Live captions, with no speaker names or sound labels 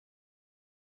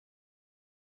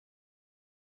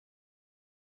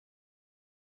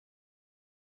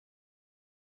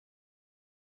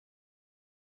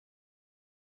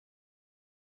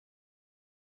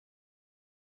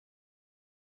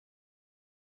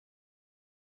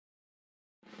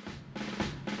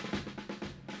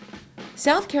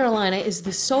South Carolina is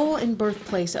the soul and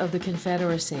birthplace of the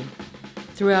Confederacy.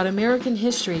 Throughout American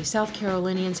history, South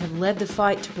Carolinians have led the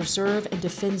fight to preserve and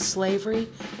defend slavery,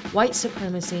 white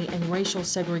supremacy, and racial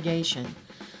segregation.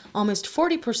 Almost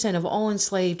 40% of all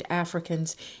enslaved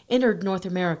Africans entered North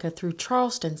America through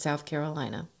Charleston, South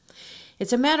Carolina.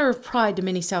 It's a matter of pride to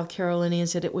many South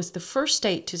Carolinians that it was the first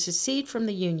state to secede from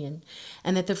the Union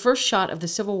and that the first shot of the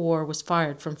Civil War was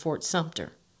fired from Fort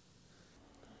Sumter.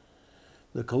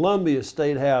 The Columbia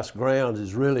State House grounds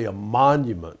is really a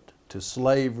monument to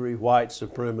slavery, white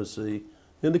supremacy,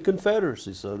 and the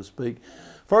Confederacy, so to speak.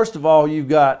 First of all, you've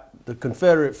got the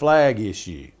Confederate flag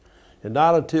issue. And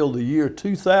not until the year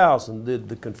 2000 did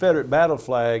the Confederate battle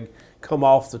flag come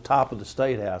off the top of the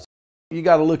State House. You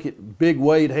got to look at Big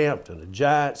Wade Hampton, a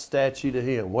giant statue to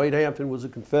him. Wade Hampton was a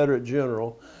Confederate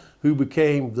general who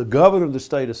became the governor of the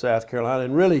state of South Carolina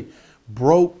and really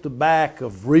broke the back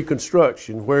of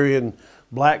Reconstruction, wherein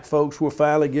black folks were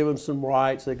finally given some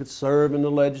rights. They could serve in the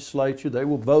legislature. They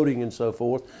were voting and so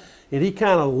forth. And he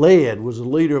kind of was a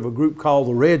leader of a group called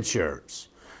the Red Shirts.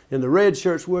 And the Red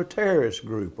Shirts were a terrorist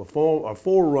group, a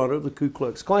forerunner of the Ku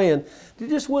Klux Klan. They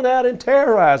just went out and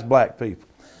terrorized black people.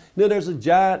 And then there's a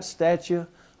giant statue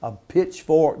of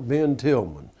Pitchfork Ben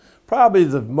Tillman, probably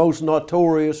the most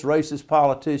notorious racist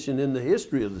politician in the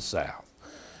history of the South.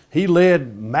 He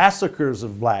led massacres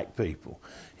of black people.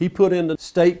 He put in the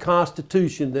state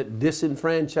constitution that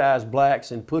disenfranchised blacks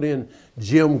and put in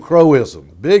Jim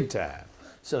Crowism, big time.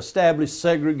 So established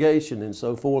segregation and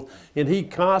so forth. And he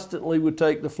constantly would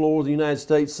take the floor of the United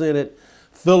States Senate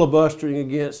filibustering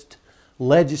against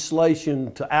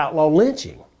legislation to outlaw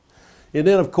lynching. And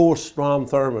then, of course, Strom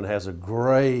Thurmond has a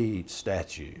great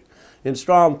statue. And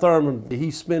Strom Thurmond,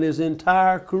 he spent his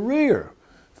entire career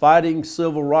fighting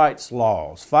civil rights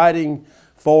laws, fighting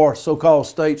for so-called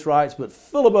states' rights, but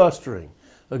filibustering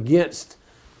against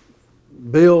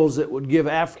bills that would give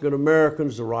African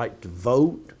Americans the right to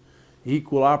vote,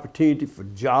 equal opportunity for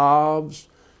jobs,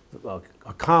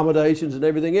 accommodations, and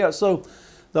everything else. So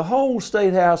the whole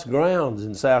State House grounds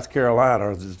in South Carolina,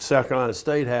 or the South Carolina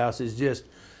State House, is just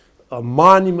a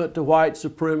monument to white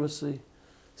supremacy,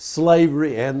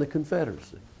 slavery, and the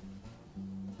Confederacy.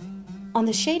 On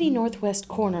the shady northwest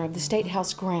corner of the State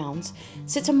House grounds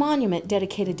sits a monument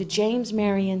dedicated to James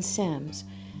Marion Sims.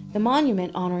 The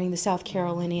monument, honoring the South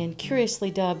Carolinian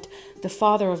curiously dubbed the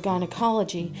father of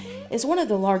gynecology, is one of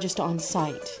the largest on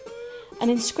site. An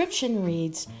inscription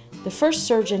reads, "The first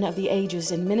surgeon of the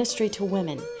ages in ministry to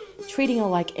women, treating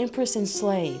alike empress and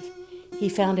slave. He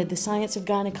founded the science of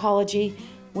gynecology,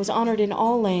 was honored in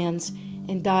all lands,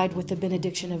 and died with the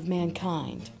benediction of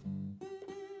mankind."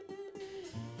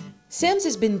 Sims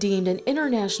has been deemed an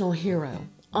international hero,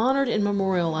 honored and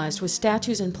memorialized with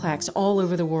statues and plaques all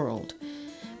over the world.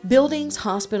 Buildings,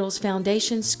 hospitals,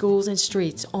 foundations, schools, and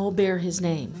streets all bear his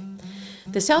name.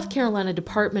 The South Carolina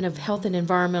Department of Health and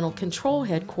Environmental Control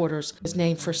headquarters was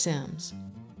named for Sims.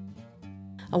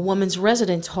 A woman's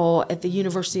residence hall at the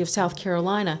University of South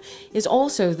Carolina is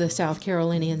also the South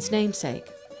Carolinians' namesake.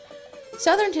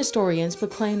 Southern historians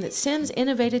proclaim that Sims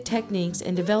innovated techniques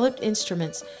and developed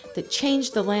instruments that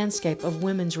changed the landscape of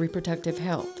women's reproductive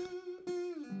health.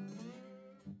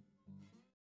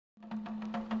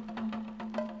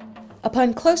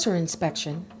 Upon closer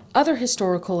inspection, other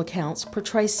historical accounts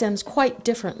portray Sims quite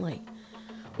differently.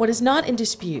 What is not in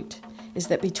dispute is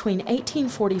that between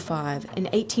 1845 and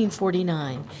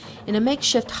 1849, in a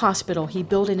makeshift hospital he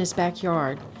built in his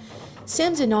backyard,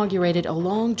 Sims inaugurated a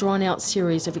long, drawn-out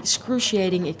series of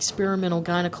excruciating experimental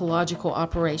gynecological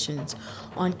operations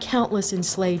on countless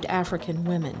enslaved African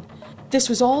women. This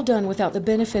was all done without the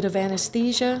benefit of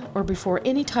anesthesia or before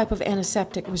any type of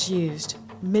antiseptic was used.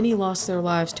 Many lost their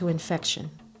lives to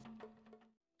infection.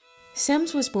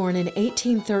 Sims was born in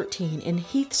 1813 in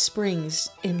Heath Springs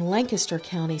in Lancaster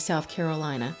County, South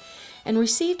Carolina, and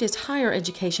received his higher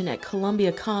education at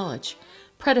Columbia College,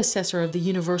 predecessor of the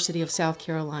University of South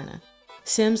Carolina.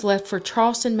 Sims left for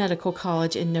Charleston Medical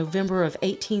College in November of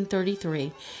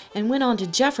 1833 and went on to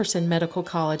Jefferson Medical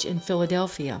College in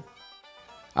Philadelphia.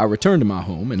 I returned to my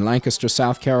home in Lancaster,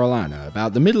 South Carolina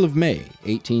about the middle of May,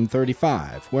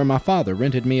 1835, where my father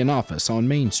rented me an office on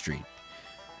Main Street.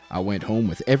 I went home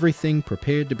with everything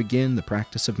prepared to begin the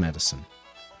practice of medicine.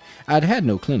 I'd had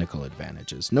no clinical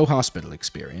advantages, no hospital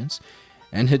experience,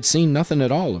 and had seen nothing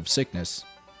at all of sickness.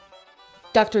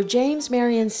 Dr. James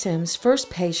Marion Sims' first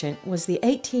patient was the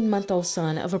 18-month-old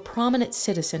son of a prominent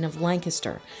citizen of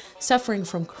Lancaster suffering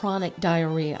from chronic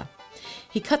diarrhea.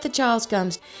 He cut the child's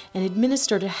gums and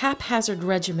administered a haphazard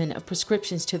regimen of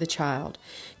prescriptions to the child,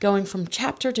 going from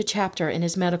chapter to chapter in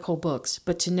his medical books,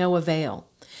 but to no avail.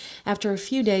 After a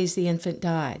few days, the infant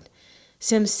died.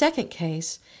 Sims' second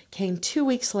case came 2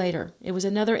 weeks later. It was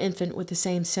another infant with the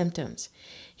same symptoms.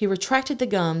 He retracted the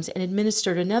gums and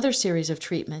administered another series of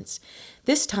treatments,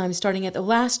 this time starting at the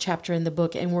last chapter in the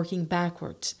book and working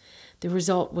backwards. The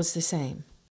result was the same.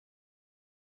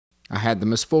 I had the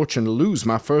misfortune to lose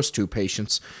my first 2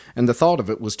 patients, and the thought of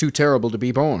it was too terrible to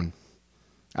be borne.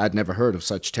 I'd never heard of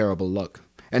such terrible luck,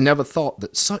 and never thought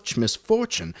that such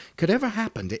misfortune could ever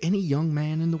happen to any young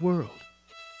man in the world.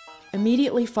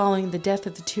 Immediately following the death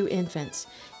of the 2 infants,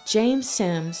 James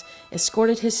Sims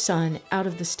escorted his son out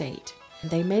of the state.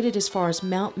 They made it as far as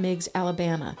Mount Meigs,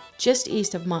 Alabama, just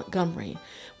east of Montgomery,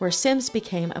 where Sims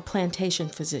became a plantation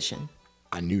physician.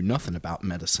 I knew nothing about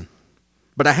medicine,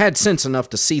 but I had sense enough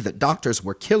to see that doctors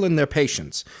were killing their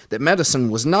patients, that medicine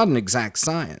was not an exact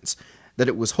science, that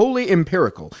it was wholly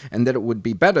empirical, and that it would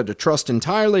be better to trust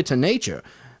entirely to nature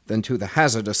than to the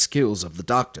hazardous skills of the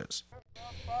doctors.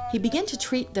 He began to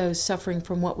treat those suffering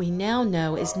from what we now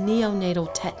know as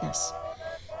neonatal tetanus.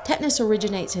 Tetanus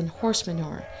originates in horse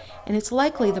manure, and it's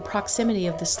likely the proximity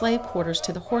of the slave quarters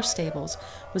to the horse stables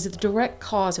was the direct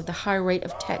cause of the high rate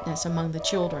of tetanus among the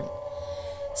children.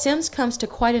 Sims comes to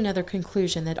quite another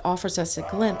conclusion that offers us a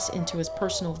glimpse into his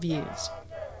personal views.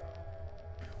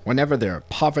 Whenever there are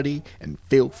poverty and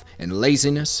filth and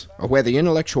laziness, or where the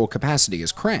intellectual capacity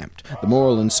is cramped, the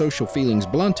moral and social feelings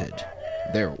blunted,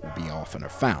 there it will be oftener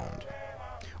found.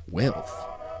 Wealth,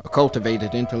 a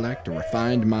cultivated intellect, a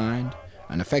refined mind,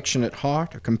 an affectionate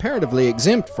heart, are comparatively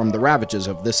exempt from the ravages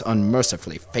of this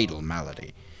unmercifully fatal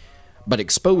malady. But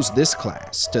expose this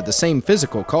class to the same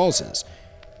physical causes,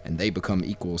 and they become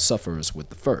equal sufferers with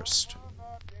the first.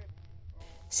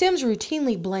 Sims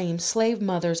routinely blamed slave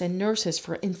mothers and nurses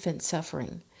for infant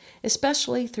suffering,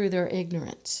 especially through their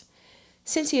ignorance.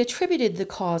 Since he attributed the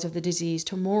cause of the disease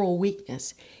to moral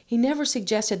weakness, he never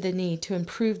suggested the need to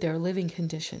improve their living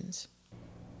conditions.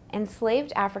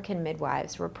 Enslaved African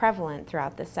midwives were prevalent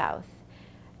throughout the South.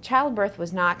 Childbirth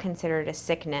was not considered a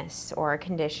sickness or a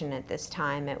condition at this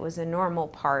time. It was a normal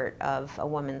part of a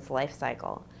woman's life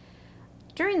cycle.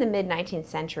 During the mid-19th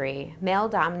century,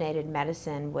 male-dominated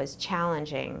medicine was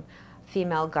challenging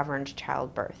female-governed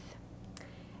childbirth.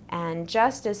 And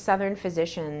just as Southern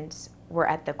physicians were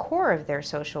at the core of their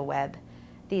social web,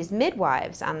 these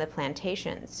midwives on the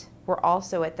plantations were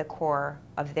also at the core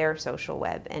of their social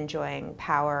web, enjoying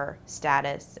power,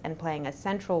 status, and playing a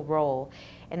central role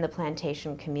in the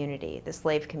plantation community, the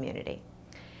slave community.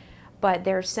 But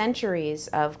their centuries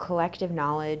of collective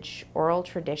knowledge, oral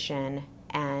tradition,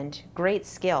 and great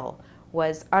skill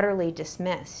was utterly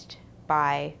dismissed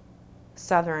by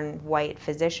Southern white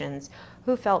physicians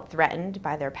who felt threatened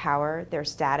by their power, their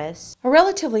status. A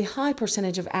relatively high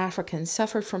percentage of Africans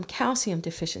suffered from calcium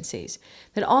deficiencies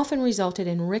that often resulted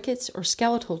in rickets or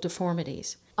skeletal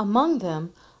deformities. Among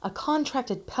them, a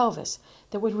contracted pelvis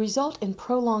that would result in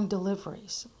prolonged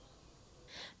deliveries.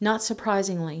 Not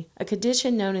surprisingly, a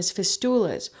condition known as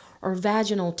fistulas, or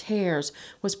vaginal tears,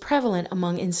 was prevalent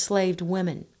among enslaved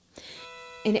women.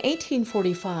 In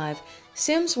 1845,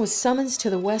 Sims was summoned to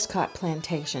the Westcott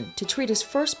plantation to treat his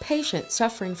first patient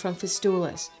suffering from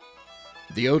fistulas.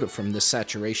 The odor from this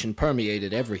saturation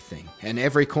permeated everything and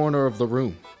every corner of the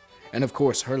room, and of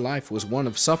course her life was one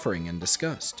of suffering and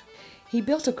disgust. He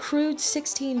built a crude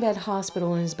 16-bed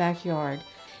hospital in his backyard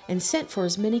and sent for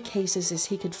as many cases as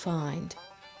he could find.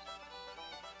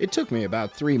 It took me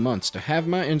about 3 months to have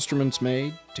my instruments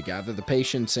made, to gather the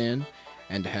patients in,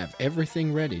 and to have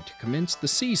everything ready to commence the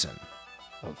season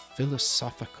of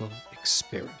philosophical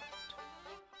experiment.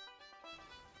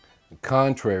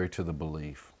 Contrary to the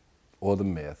belief or the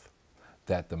myth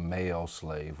that the male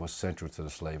slave was central to the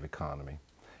slave economy,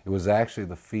 it was actually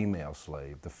the female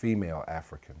slave, the female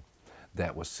African,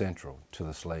 that was central to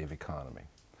the slave economy.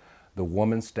 The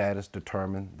woman's status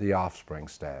determined the offspring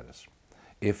status.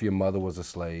 If your mother was a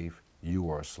slave, you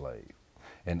were a slave.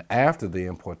 And after the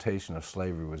importation of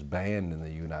slavery was banned in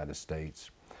the United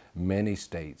States, many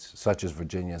states, such as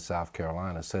Virginia and South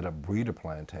Carolina, set up breeder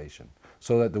plantation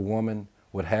so that the woman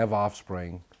would have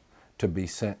offspring to be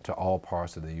sent to all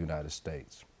parts of the United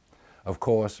States. Of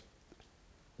course,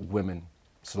 women,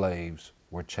 slaves,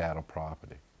 were chattel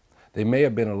property. They may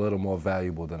have been a little more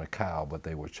valuable than a cow, but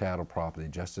they were chattel property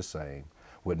just the same,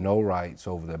 with no rights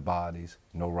over their bodies,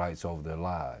 no rights over their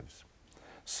lives.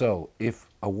 So if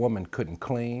a woman couldn't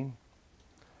clean,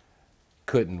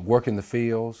 couldn't work in the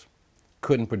fields,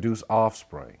 couldn't produce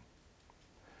offspring,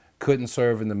 couldn't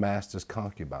serve in the master's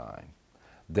concubine,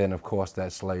 then of course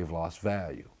that slave lost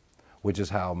value, which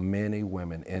is how many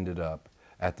women ended up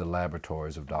at the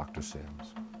laboratories of Dr.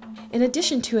 Sims. In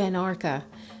addition to Anarcha,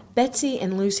 Betsy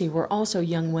and Lucy were also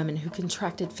young women who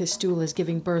contracted fistulas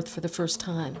giving birth for the first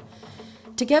time.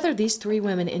 Together, these three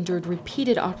women endured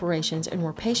repeated operations and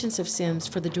were patients of Sims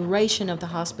for the duration of the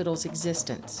hospital's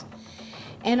existence.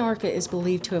 Anarcha is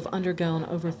believed to have undergone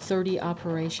over 30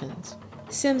 operations.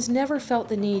 Sims never felt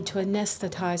the need to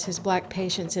anesthetize his black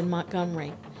patients in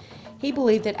Montgomery. He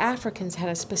believed that Africans had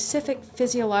a specific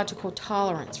physiological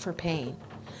tolerance for pain.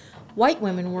 White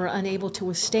women were unable to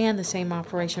withstand the same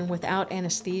operation without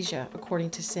anesthesia, according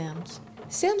to Sims.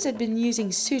 Sims had been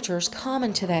using sutures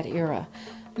common to that era,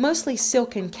 mostly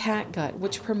silk and catgut,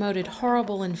 which promoted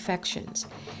horrible infections.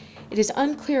 It is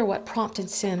unclear what prompted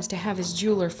Sims to have his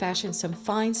jeweler fashion some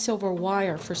fine silver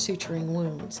wire for suturing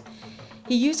wounds.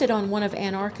 He used it on one of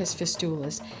Anarcha's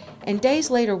fistulas, and days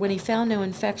later, when he found no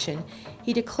infection,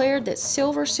 he declared that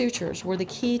silver sutures were the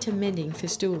key to mending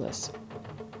fistulas.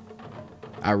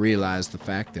 I realized the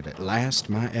fact that at last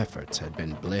my efforts had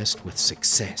been blessed with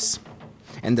success,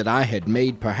 and that I had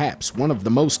made perhaps one of the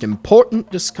most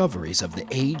important discoveries of the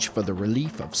age for the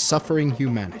relief of suffering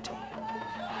humanity.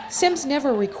 Sims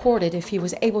never recorded if he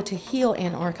was able to heal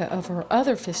Anarcha of her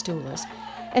other fistulas,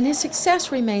 and his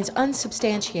success remains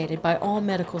unsubstantiated by all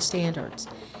medical standards.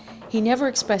 He never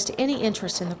expressed any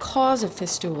interest in the cause of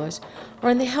fistulas or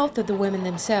in the health of the women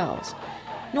themselves,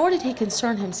 nor did he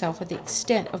concern himself with the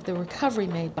extent of the recovery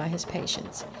made by his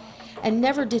patients, and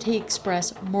never did he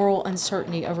express moral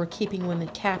uncertainty over keeping women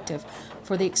captive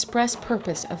for the express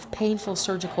purpose of painful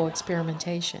surgical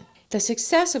experimentation. The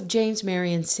success of James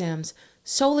Marion Sims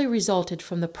solely resulted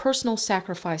from the personal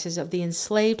sacrifices of the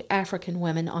enslaved African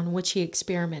women on which he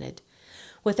experimented.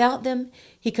 Without them,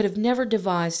 he could have never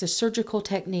devised the surgical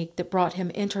technique that brought him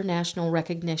international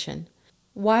recognition.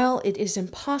 While it is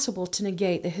impossible to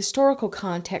negate the historical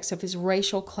context of his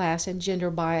racial, class, and gender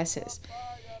biases,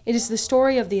 it is the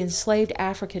story of the enslaved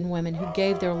African women who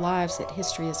gave their lives that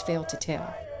history has failed to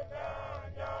tell.